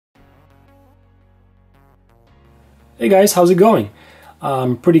Hey guys, how's it going?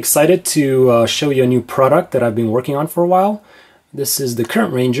 I'm pretty excited to show you a new product that I've been working on for a while. This is the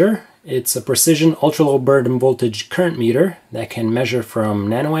CurrentRanger. It's a precision ultra-low burden voltage current meter that can measure from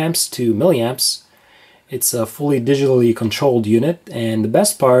nanoamps to milliamps. It's a fully digitally controlled unit, and the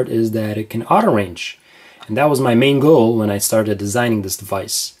best part is that it can auto-range. And that was my main goal when I started designing this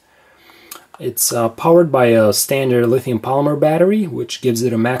device. It's powered by a standard lithium polymer battery, which gives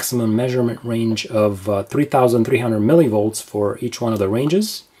it a maximum measurement range of 3,300 millivolts for each one of the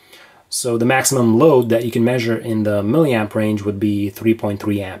ranges. So the maximum load that you can measure in the milliamp range would be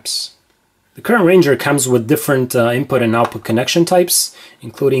 3.3 amps. The CurrentRanger comes with different input and output connection types,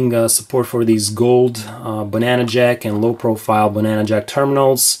 including support for these gold banana jack and low profile banana jack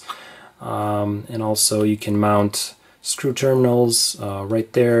terminals. And also you can mount screw terminals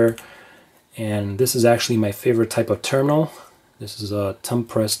right there. And this is actually my favorite type of terminal. This is a thumb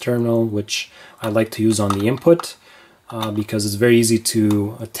press terminal, which I like to use on the input because it's very easy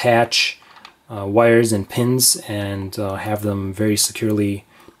to attach wires and pins and have them very securely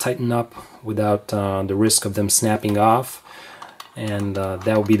tighten up without the risk of them snapping off. And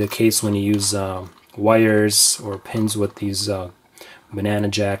that will be the case when you use wires or pins with these banana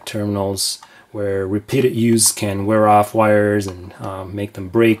jack terminals, where repeated use can wear off wires and make them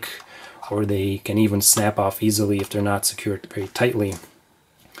break, or they can even snap off easily if they're not secured very tightly.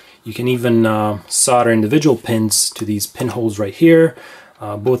 You can even solder individual pins to these pinholes right here,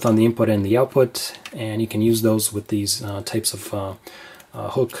 both on the input and the output, and you can use those with these types of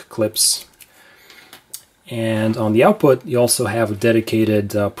hook clips. And on the output you also have a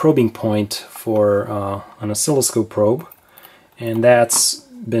dedicated probing point for an oscilloscope probe, and that's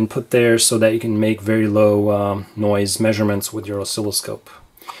been put there so that you can make very low noise measurements with your oscilloscope.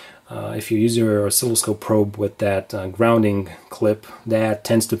 If you use your oscilloscope probe with that grounding clip, that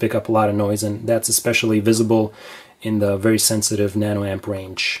tends to pick up a lot of noise, and that's especially visible in the very sensitive nanoamp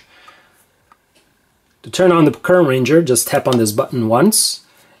range. To turn on the CurrentRanger, just tap on this button once,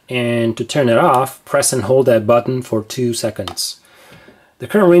 and to turn it off, press and hold that button for 2 seconds. The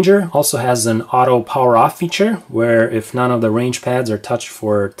CurrentRanger also has an auto power off feature, where if none of the range pads are touched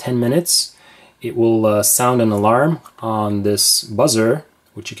for 10 minutes, it will sound an alarm on this buzzer,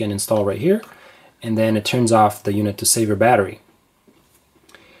 which you can install right here, and then it turns off the unit to save your battery.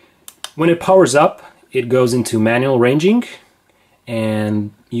 When it powers up, it goes into manual ranging,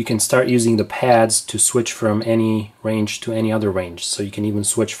 and you can start using the pads to switch from any range to any other range. So you can even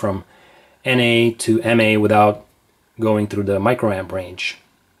switch from NA to MA without going through the microamp range.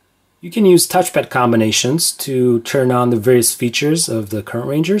 You can use touchpad combinations to turn on the various features of the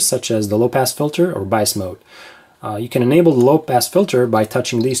CurrentRanger, such as the low-pass filter or bias mode. You can enable the low-pass filter by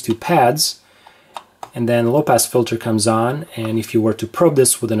touching these two pads, and then the low-pass filter comes on, and if you were to probe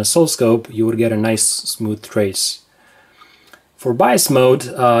this with an oscilloscope, you would get a nice smooth trace. For bias mode,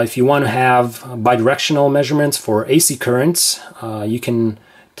 if you want to have bi-directional measurements for AC currents, you can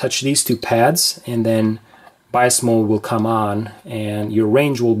touch these two pads, and then bias mode will come on, and your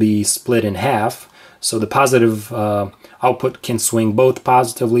range will be split in half, so the positive output can swing both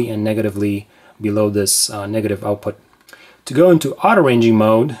positively and negatively below this negative output. To go into auto ranging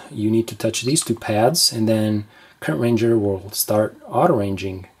mode, you need to touch these two pads, and then CurrentRanger will start auto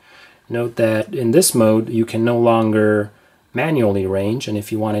ranging. Note that in this mode you can no longer manually range, and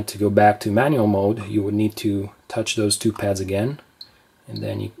if you wanted to go back to manual mode, you would need to touch those two pads again, and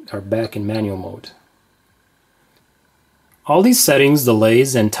then you are back in manual mode. All these settings,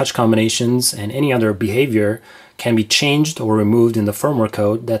 delays, and touch combinations, and any other behavior can be changed or removed in the firmware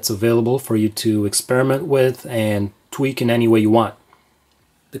code that's available for you to experiment with and tweak in any way you want.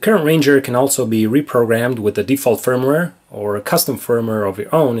 The CurrentRanger can also be reprogrammed with the default firmware or a custom firmware of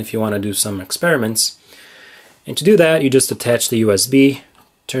your own if you want to do some experiments. And to do that, you just attach the USB,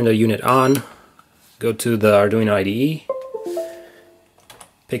 turn the unit on, go to the Arduino IDE,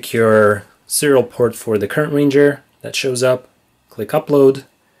 pick your serial port for the CurrentRanger that shows up, click upload.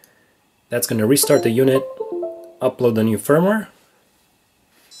 That's going to restart the unit, upload the new firmware.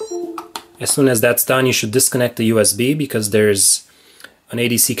 As soon as that's done, you should disconnect the USB because there's an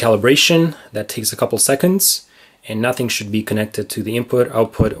ADC calibration that takes a couple seconds, and nothing should be connected to the input,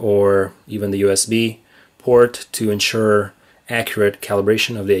 output, or even the USB port to ensure accurate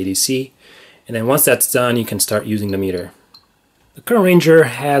calibration of the ADC. And then once that's done, you can start using the meter. The CurrentRanger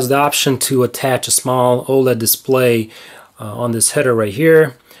has the option to attach a small OLED display on this header right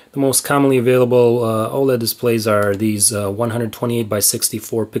here. The most commonly available OLED displays are these 128 by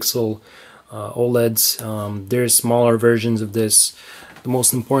 64 pixel OLEDs. There's smaller versions of this. The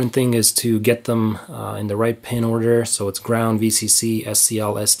most important thing is to get them in the right pin order, so it's ground, VCC,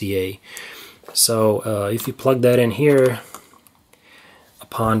 SCL, SDA. So if you plug that in here,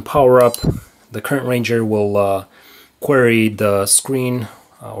 upon power up, the CurrentRanger will query the screen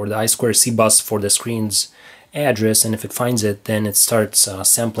or the I2C bus for the screen's address, and if it finds it, then it starts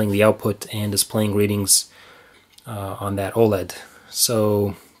sampling the output and displaying readings on that OLED.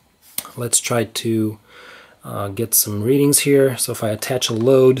 So let's try to get some readings here. So if I attach a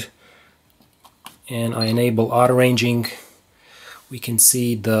load and I enable auto ranging, we can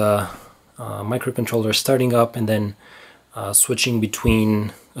see the microcontroller starting up and then switching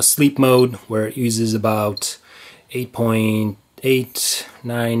between a sleep mode where it uses about 8.89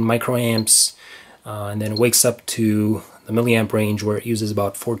 microamps, and then wakes up to the milliamp range where it uses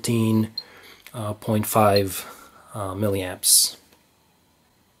about 14.5 milliamps.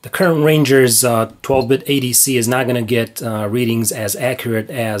 The CurrentRanger's 12-bit ADC is not going to get readings as accurate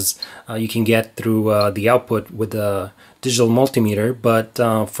as you can get through the output with the digital multimeter, but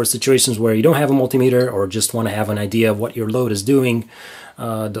for situations where you don't have a multimeter or just want to have an idea of what your load is doing,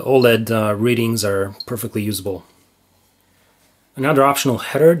 the OLED readings are perfectly usable. Another optional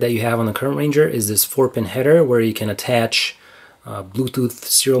header that you have on the CurrentRanger is this 4-pin header where you can attach Bluetooth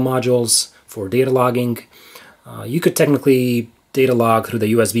serial modules for data logging. You could technically data log through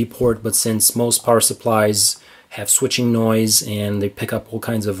the USB port, but since most power supplies have switching noise and they pick up all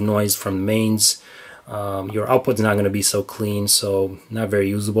kinds of noise from the mains, your output's not going to be so clean, so not very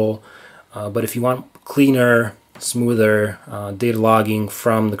usable. But if you want cleaner, smoother data logging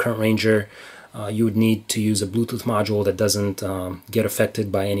from the CurrentRanger, you would need to use a Bluetooth module that doesn't get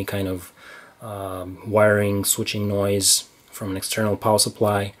affected by any kind of wiring, switching noise from an external power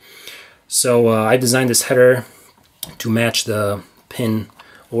supply. So I designed this header to match the pin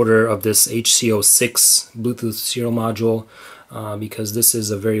order of this HC06 Bluetooth serial module because this is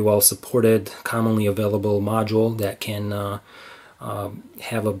a very well supported, commonly available module that can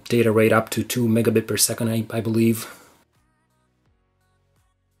have a data rate up to 2 megabit per second, I believe.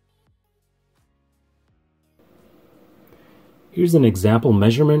 Here's an example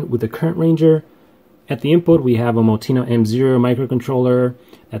measurement with the CurrentRanger. At the input we have a Motino M0 microcontroller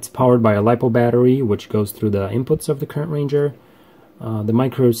that's powered by a LiPo battery which goes through the inputs of the CurrentRanger. The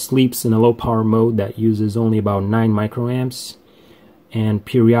micro sleeps in a low power mode that uses only about 9 microamps and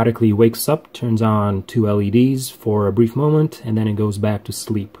periodically wakes up, turns on 2 LEDs for a brief moment, and then it goes back to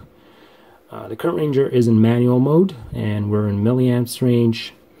sleep. The CurrentRanger is in manual mode and we're in milliamps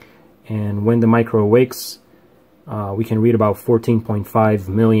range, and when the micro wakes we can read about 14.5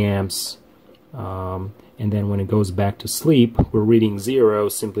 milliamps. And then when it goes back to sleep, we're reading 0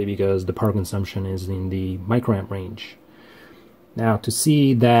 simply because the power consumption is in the microamp range. Now to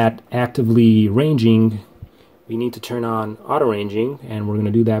see that actively ranging, we need to turn on auto ranging, and we're going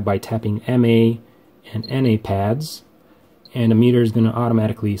to do that by tapping MA and NA pads, and the meter is going to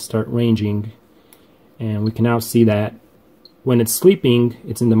automatically start ranging, and we can now see that when it's sleeping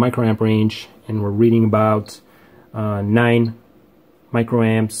it's in the microamp range and we're reading about 9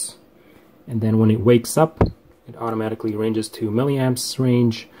 microamps. And then when it wakes up, it automatically ranges to milliamps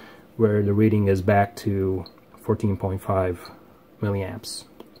range, where the reading is back to 14.5 milliamps.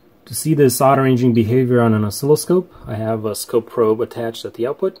 To see this auto-ranging behavior on an oscilloscope, I have a scope probe attached at the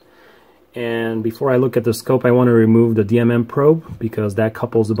output. And before I look at the scope, I want to remove the DMM probe because that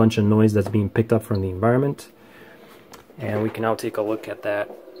couples a bunch of noise that's being picked up from the environment. And we can now take a look at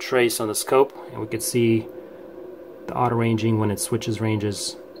that trace on the scope, and we can see the auto-ranging when it switches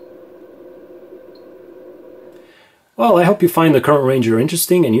ranges. Well, I hope you find the CurrentRanger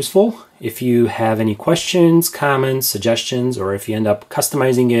interesting and useful. If you have any questions, comments, suggestions, or if you end up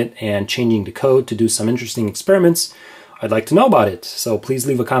customizing it and changing the code to do some interesting experiments, I'd like to know about it. So please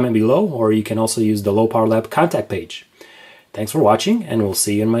leave a comment below, or you can also use the Low Power Lab contact page. Thanks for watching, and we'll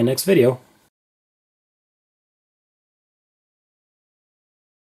see you in my next video.